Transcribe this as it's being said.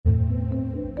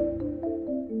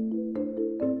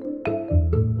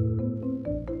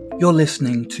You're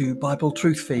listening to Bible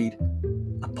Truth Feed,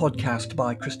 a podcast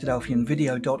by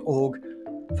Christadelphianvideo.org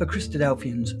for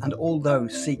Christadelphians and all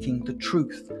those seeking the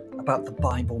truth about the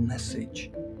Bible message.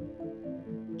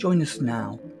 Join us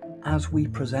now as we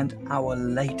present our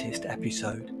latest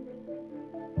episode.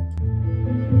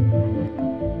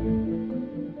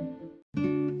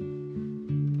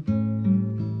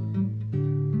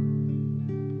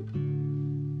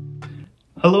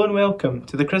 Hello and welcome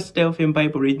to the Christadelphian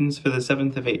Bible readings for the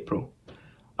 7th of April.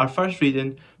 Our first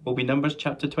reading will be Numbers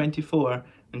chapter 24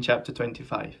 and chapter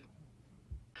 25.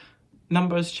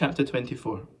 Numbers chapter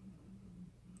 24.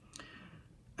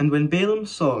 And when Balaam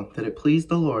saw that it pleased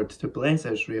the Lord to bless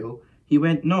Israel, he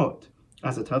went not,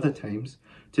 as at other times,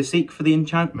 to seek for the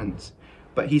enchantments,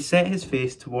 but he set his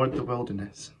face toward the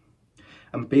wilderness.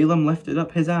 And Balaam lifted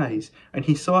up his eyes, and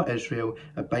he saw Israel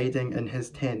abiding in his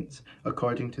tents,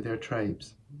 according to their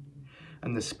tribes.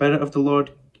 And the Spirit of the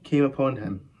Lord came upon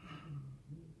him.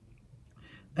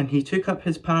 And he took up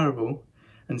his parable,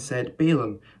 and said,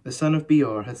 Balaam, the son of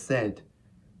Beor, hath said,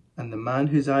 and the man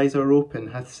whose eyes are open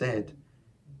hath said,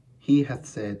 he hath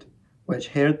said, which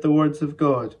heard the words of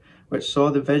God, which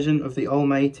saw the vision of the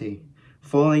Almighty,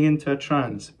 falling into a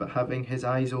trance, but having his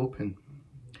eyes open.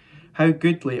 How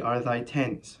goodly are thy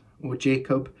tents, O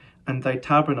Jacob, and thy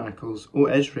tabernacles, O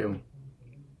Israel!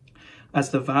 As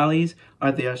the valleys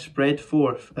they are spread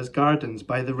forth as gardens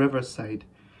by the river's side,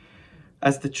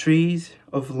 as the trees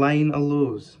of line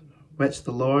aloes, which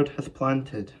the Lord hath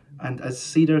planted, and as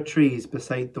cedar trees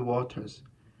beside the waters.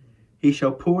 He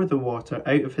shall pour the water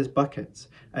out of his buckets,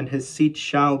 and his seed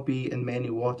shall be in many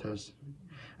waters.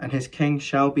 And his king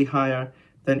shall be higher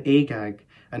than Agag,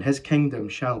 and his kingdom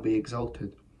shall be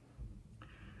exalted.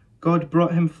 God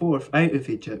brought him forth out of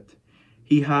Egypt.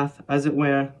 He hath, as it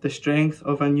were, the strength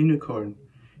of an unicorn.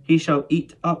 He shall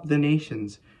eat up the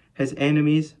nations, his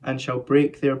enemies, and shall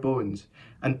break their bones,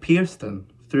 and pierce them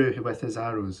through with his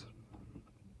arrows.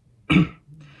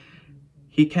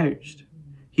 He couched,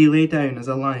 he lay down as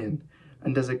a lion,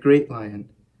 and as a great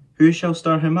lion. Who shall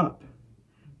stir him up?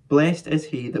 Blessed is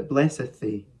he that blesseth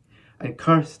thee, and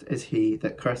cursed is he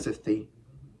that curseth thee.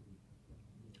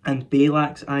 And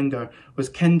Balak's anger was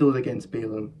kindled against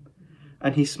Balaam,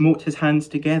 and he smote his hands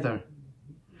together.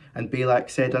 And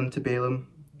Balak said unto Balaam,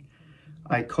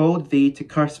 I called thee to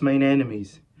curse mine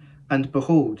enemies, and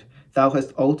behold, thou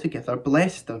hast altogether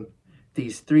blessed them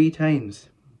these 3 times.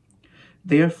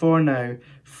 Therefore now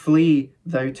flee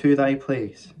thou to thy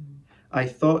place. I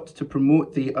thought to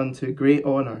promote thee unto great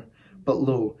honour, but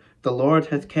lo, the Lord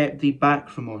hath kept thee back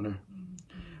from honour.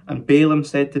 And Balaam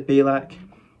said to Balak,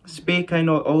 Spake I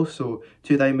not also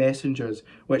to thy messengers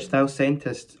which thou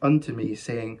sentest unto me,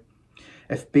 saying,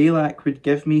 If Balak would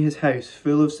give me his house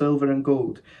full of silver and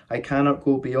gold, I cannot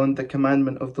go beyond the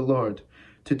commandment of the Lord,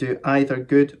 to do either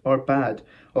good or bad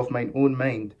of mine own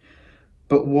mind.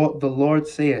 But what the Lord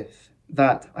saith,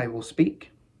 that I will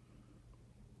speak.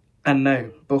 And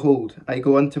now, behold, I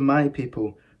go unto my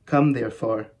people, come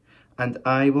therefore, and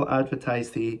I will advertise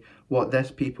thee what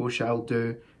this people shall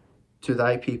do to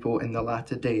thy people in the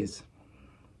latter days.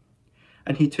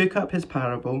 And he took up his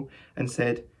parable, and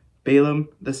said, Balaam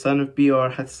the son of Beor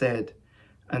hath said,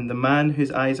 and the man whose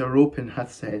eyes are open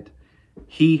hath said,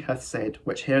 he hath said,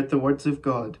 which heard the words of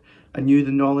God, and knew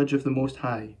the knowledge of the Most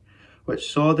High,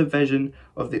 which saw the vision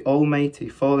of the Almighty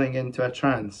falling into a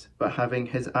trance, but having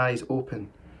his eyes open.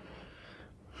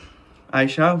 I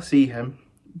shall see him,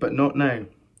 but not now.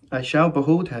 I shall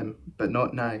behold him, but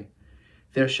not now.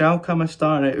 There shall come a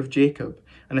star out of Jacob,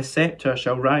 and a sceptre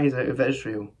shall rise out of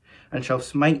Israel, and shall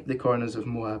smite the corners of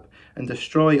Moab, and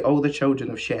destroy all the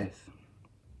children of Sheth.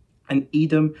 And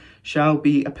Edom shall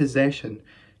be a possession,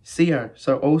 Seir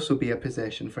shall also be a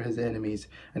possession for his enemies,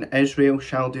 and Israel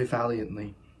shall do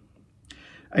valiantly.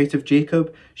 Out of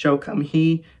Jacob shall come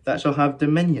he that shall have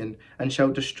dominion, and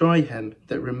shall destroy him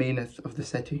that remaineth of the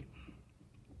city.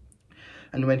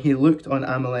 And when he looked on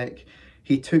Amalek,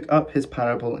 he took up his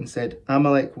parable and said,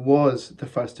 Amalek was the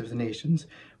first of the nations,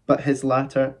 but his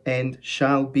latter end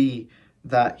shall be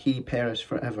that he perish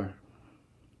forever.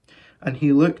 And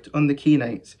he looked on the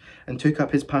Kenites, and took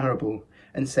up his parable,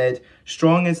 and said,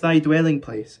 Strong is thy dwelling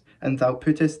place, and thou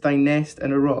puttest thy nest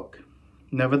in a rock.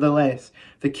 Nevertheless,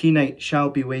 the Kenite shall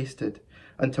be wasted,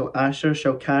 until Asher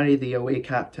shall carry thee away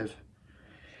captive.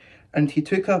 And he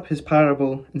took up his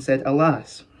parable, and said,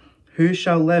 Alas, who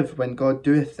shall live when God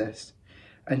doeth this?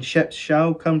 And ships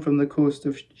shall come from the coast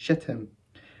of Shittim,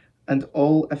 and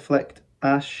all afflict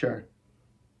Asher,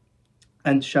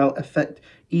 and shall afflict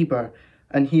Eber,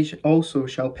 and he also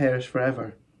shall perish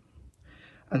forever.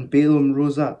 And Balaam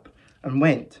rose up, and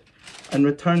went, and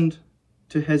returned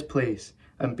to his place,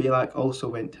 and Balak also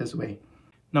went his way.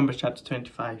 Numbers chapter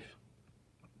 25.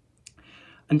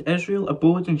 And Israel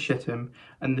abode in Shittim,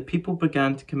 and the people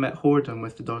began to commit whoredom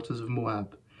with the daughters of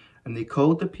Moab. And they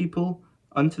called the people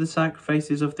unto the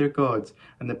sacrifices of their gods,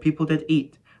 and the people did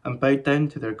eat, and bowed down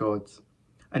to their gods.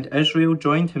 And Israel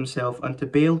joined himself unto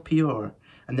Baal Peor,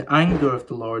 and the anger of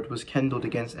the Lord was kindled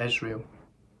against Israel.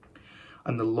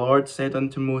 And the Lord said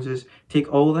unto Moses,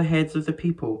 Take all the heads of the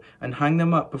people, and hang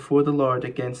them up before the Lord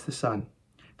against the sun,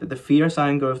 that the fierce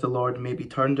anger of the Lord may be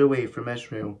turned away from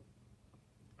Israel.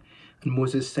 And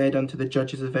Moses said unto the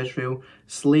judges of Israel,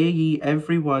 Slay ye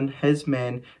every one his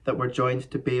men that were joined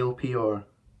to Baal Peor.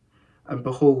 And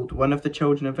behold, one of the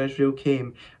children of Israel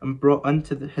came and brought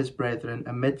unto his brethren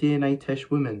a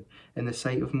Midianitish woman in the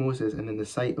sight of Moses and in the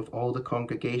sight of all the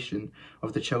congregation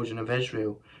of the children of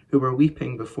Israel, who were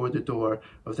weeping before the door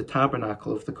of the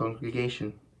tabernacle of the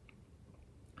congregation.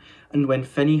 And when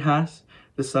Phinehas,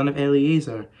 the son of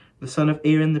Eleazar, the son of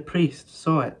Aaron the priest,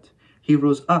 saw it, he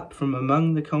rose up from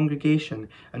among the congregation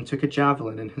and took a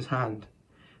javelin in his hand.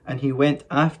 And he went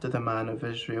after the man of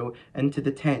Israel into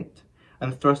the tent,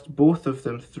 and thrust both of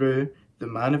them through, the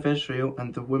man of Israel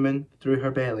and the woman through her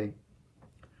belly.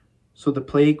 So the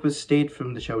plague was stayed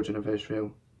from the children of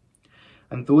Israel.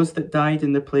 And those that died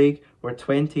in the plague were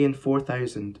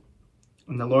 24,000.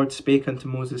 And the Lord spake unto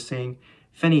Moses, saying,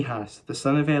 Phinehas, the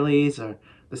son of Eleazar,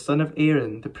 the son of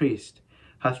Aaron the priest,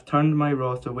 hath turned my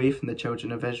wrath away from the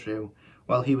children of Israel,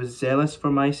 while he was zealous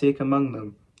for my sake among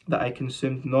them, that I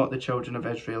consumed not the children of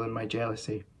Israel in my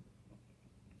jealousy.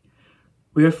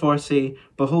 Wherefore say,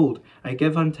 Behold, I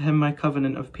give unto him my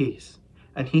covenant of peace,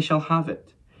 and he shall have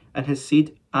it, and his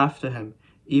seed after him,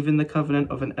 even the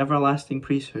covenant of an everlasting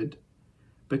priesthood,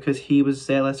 because he was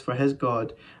zealous for his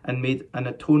God, and made an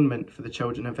atonement for the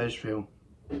children of Israel.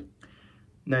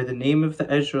 Now the name of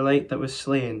the Israelite that was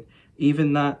slain,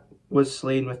 even that was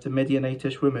slain with the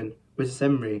Midianitish woman, was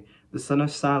Zimri, the son of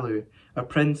Salu, a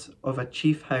prince of a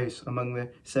chief house among the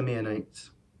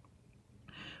Simeonites.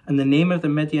 And the name of the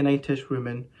Midianitish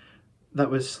woman that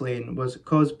was slain was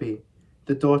Cosbi,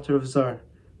 the daughter of Zur.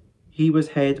 He was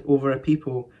head over a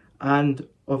people and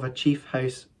of a chief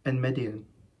house in Midian.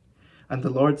 And the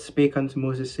Lord spake unto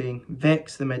Moses, saying,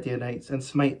 Vex the Midianites, and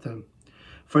smite them,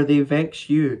 for they vex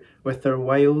you with their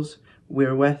wiles,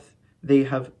 wherewith they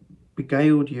have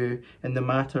beguiled you in the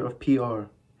matter of Peor,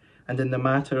 and in the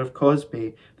matter of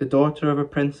Cosbi, the daughter of a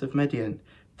prince of Midian,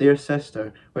 their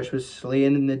sister, which was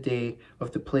slain in the day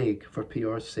of the plague for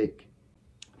Peor's sake.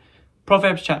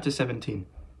 Proverbs chapter 17.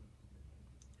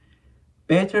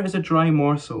 Better is a dry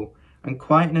morsel, and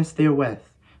quietness therewith,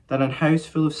 than an house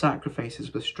full of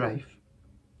sacrifices with strife.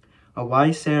 A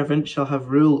wise servant shall have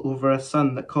rule over a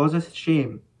son that causeth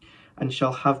shame, and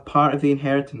shall have part of the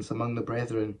inheritance among the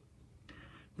brethren.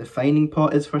 The fining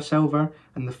pot is for silver,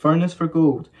 and the furnace for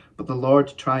gold, but the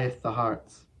Lord trieth the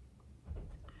hearts.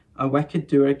 A wicked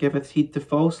doer giveth heed to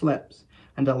false lips,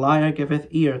 and a liar giveth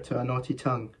ear to a naughty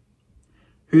tongue.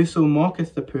 Whoso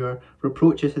mocketh the poor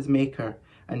reproacheth his Maker,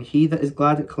 and he that is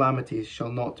glad at calamities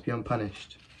shall not be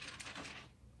unpunished.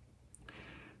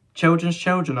 Children's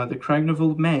children are the crown of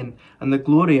old men, and the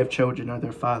glory of children are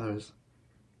their fathers.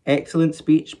 Excellent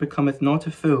speech becometh not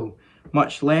a fool,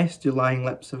 much less do lying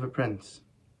lips of a prince.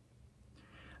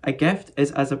 A gift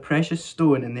is as a precious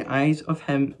stone in the eyes of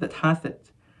him that hath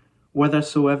it.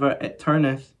 Whithersoever it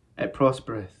turneth, it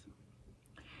prospereth.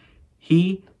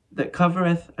 He that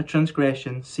covereth a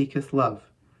transgression seeketh love,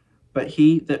 but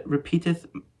he that repeateth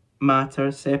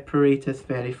matter separateth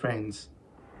very friends.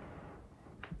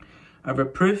 A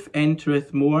reproof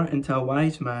entereth more into a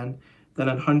wise man than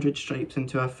 100 stripes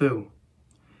into a fool.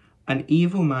 An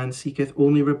evil man seeketh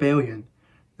only rebellion,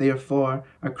 therefore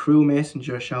a cruel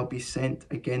messenger shall be sent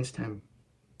against him.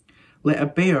 Let a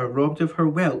bear robbed of her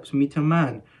whelps meet a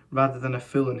man, rather than a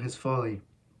fool in his folly.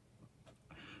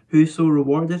 Whoso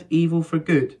rewardeth evil for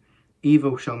good,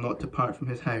 evil shall not depart from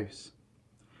his house.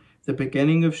 The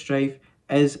beginning of strife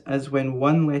is as when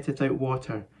one letteth out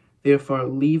water, therefore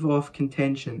leave off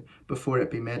contention before it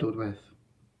be meddled with.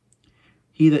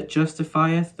 He that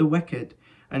justifieth the wicked,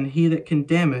 and he that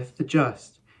condemneth the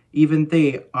just, even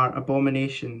they are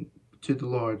abomination to the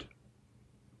Lord.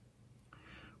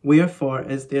 Wherefore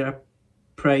is there a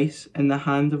price in the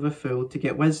hand of a fool to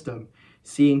get wisdom,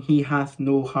 seeing he hath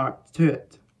no heart to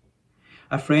it?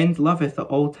 A friend loveth at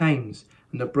all times,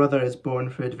 and a brother is born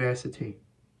for adversity.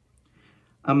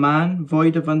 A man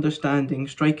void of understanding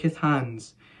striketh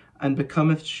hands, and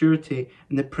becometh surety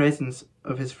in the presence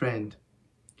of his friend.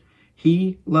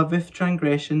 He loveth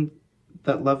transgression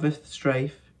that loveth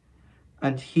strife,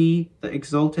 and he that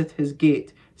exalteth his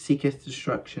gate seeketh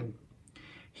destruction.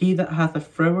 He that hath a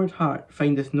froward heart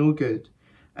findeth no good,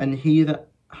 and he that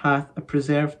hath a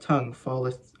preserved tongue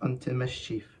falleth unto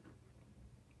mischief.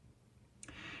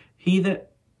 He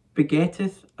that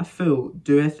begetteth a fool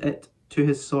doeth it to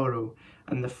his sorrow,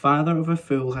 and the father of a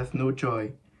fool hath no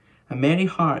joy. A merry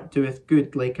heart doeth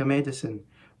good like a medicine,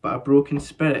 but a broken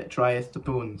spirit drieth the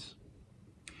bones.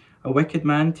 A wicked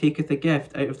man taketh a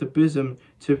gift out of the bosom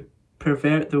to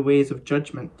pervert the ways of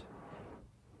judgment.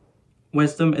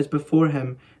 Wisdom is before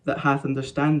him that hath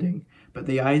understanding, but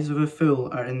the eyes of a fool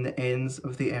are in the ends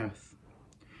of the earth.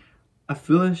 A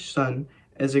foolish son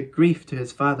is a grief to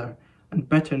his father, and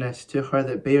bitterness to her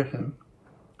that bare him.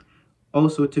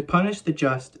 Also to punish the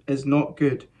just is not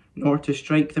good, nor to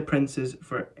strike the princes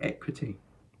for equity.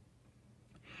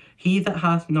 He that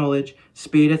hath knowledge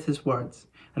spareth his words,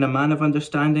 and a man of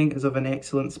understanding is of an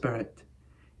excellent spirit.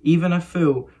 Even a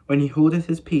fool, when he holdeth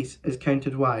his peace, is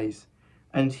counted wise,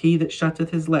 and he that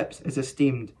shutteth his lips is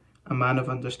esteemed a man of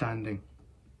understanding.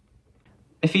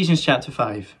 Ephesians chapter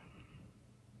 5.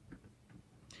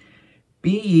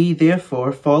 Be ye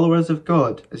therefore followers of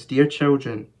God as dear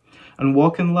children, and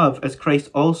walk in love as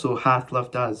Christ also hath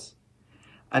loved us,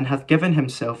 and hath given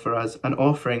himself for us an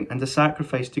offering and a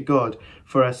sacrifice to God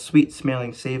for a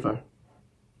sweet-smelling savour.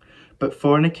 But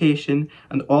fornication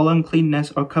and all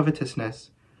uncleanness or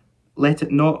covetousness, let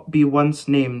it not be once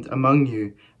named among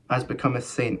you, as becometh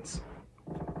saints.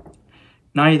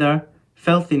 Neither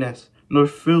filthiness, nor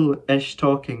foolish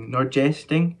talking, nor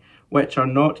jesting, which are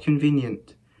not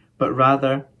convenient, but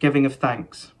rather giving of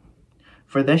thanks.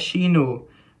 For this ye know,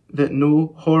 that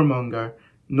no whoremonger,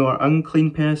 nor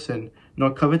unclean person,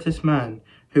 nor covetous man,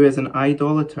 who is an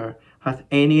idolater, hath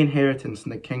any inheritance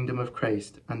in the kingdom of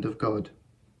Christ and of God.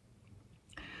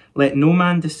 Let no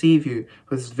man deceive you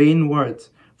with vain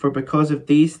words, for because of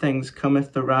these things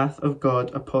cometh the wrath of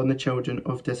God upon the children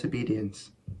of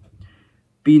disobedience.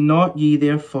 Be not ye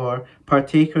therefore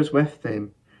partakers with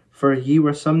them, for ye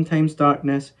were sometimes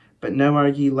darkness, but now are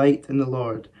ye light in the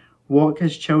Lord. Walk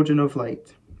as children of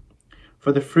light.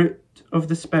 For the fruit of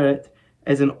the Spirit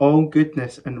is in all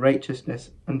goodness and righteousness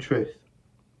and truth,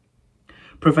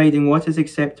 providing what is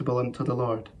acceptable unto the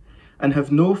Lord, and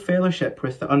have no fellowship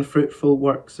with the unfruitful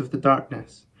works of the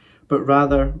darkness, but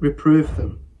rather reprove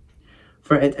them.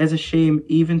 For it is a shame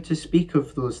even to speak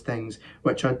of those things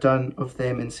which are done of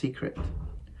them in secret.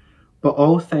 But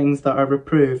all things that are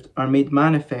reproved are made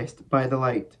manifest by the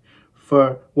light,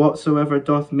 for whatsoever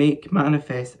doth make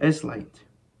manifest is light.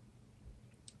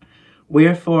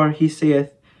 Wherefore he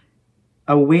saith,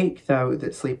 Awake thou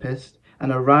that sleepest,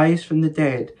 and arise from the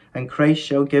dead, and Christ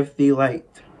shall give thee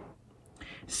light.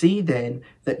 See then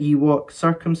that ye walk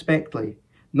circumspectly,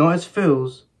 not as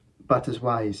fools, but as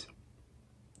wise,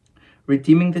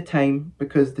 redeeming the time,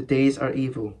 because the days are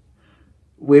evil.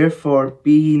 Wherefore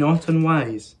be ye not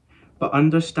unwise, but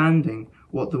understanding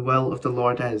what the will of the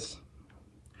Lord is.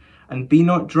 And be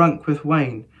not drunk with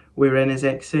wine, wherein is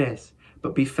excess,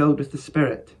 but be filled with the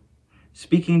Spirit,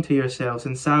 speaking to yourselves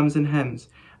in psalms and hymns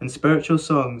and spiritual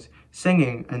songs,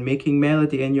 singing and making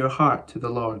melody in your heart to the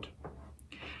Lord,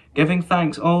 giving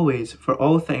thanks always for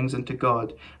all things unto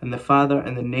God and the Father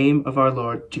in the name of our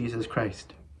Lord Jesus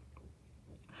Christ,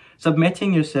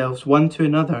 submitting yourselves one to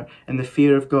another in the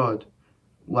fear of God.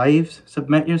 Wives,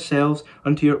 submit yourselves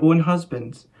unto your own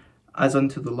husbands, as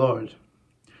unto the Lord.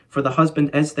 For the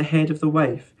husband is the head of the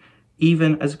wife,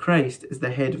 even as Christ is the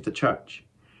head of the church,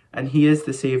 and he is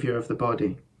the Saviour of the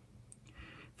body.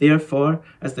 Therefore,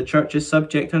 as the church is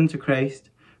subject unto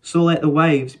Christ, so let the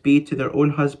wives be to their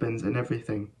own husbands in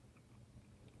everything.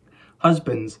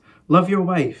 Husbands, love your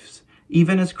wives,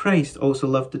 even as Christ also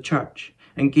loved the church,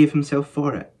 and gave himself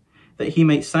for it, that he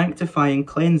might sanctify and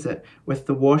cleanse it with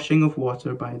the washing of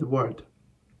water by the word,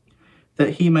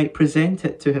 that he might present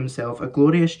it to himself a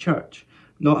glorious church,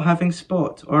 not having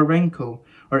spot or wrinkle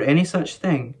or any such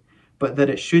thing, but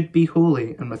that it should be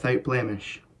holy and without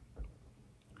blemish.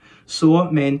 So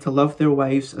ought men to love their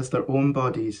wives as their own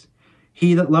bodies.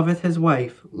 He that loveth his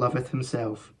wife loveth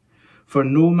himself. For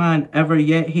no man ever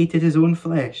yet hated his own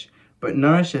flesh, but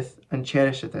nourisheth and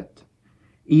cherisheth it,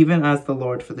 even as the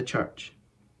Lord for the church.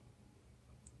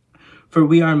 For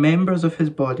we are members of his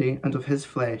body, and of his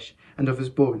flesh, and of his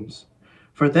bones.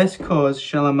 For this cause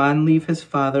shall a man leave his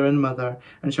father and mother,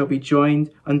 and shall be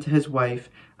joined unto his wife,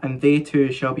 and they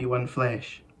two shall be one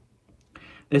flesh.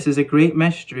 This is a great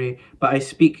mystery, but I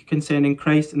speak concerning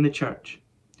Christ and the church.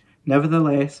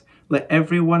 Nevertheless, let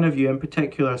every one of you in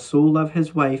particular so love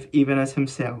his wife even as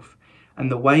himself, and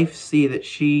the wife see that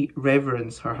she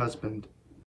reverence her husband.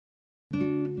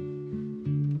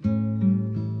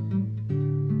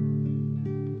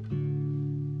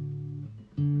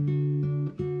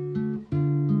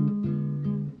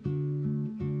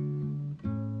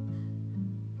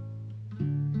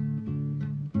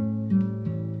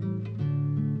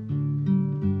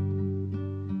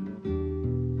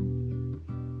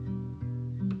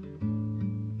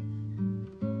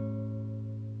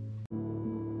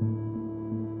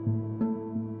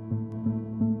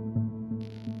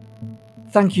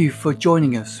 Thank you for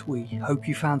joining us. We hope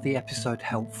you found the episode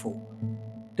helpful.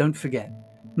 Don't forget,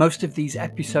 most of these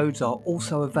episodes are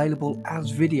also available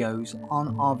as videos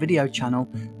on our video channel,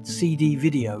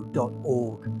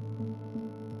 cdvideo.org.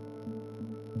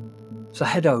 So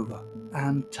head over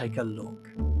and take a look.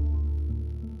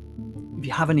 If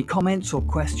you have any comments or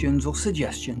questions or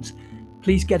suggestions,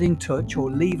 please get in touch or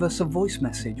leave us a voice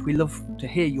message. We love to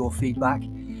hear your feedback.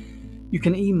 You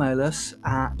can email us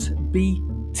at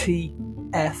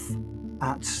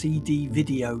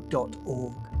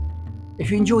btf@cdvideo.org.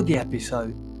 If you enjoyed the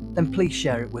episode, then please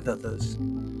share it with others.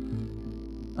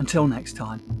 Until next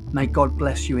time, may God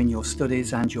bless you in your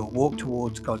studies and your walk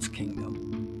towards God's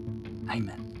kingdom.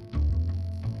 Amen.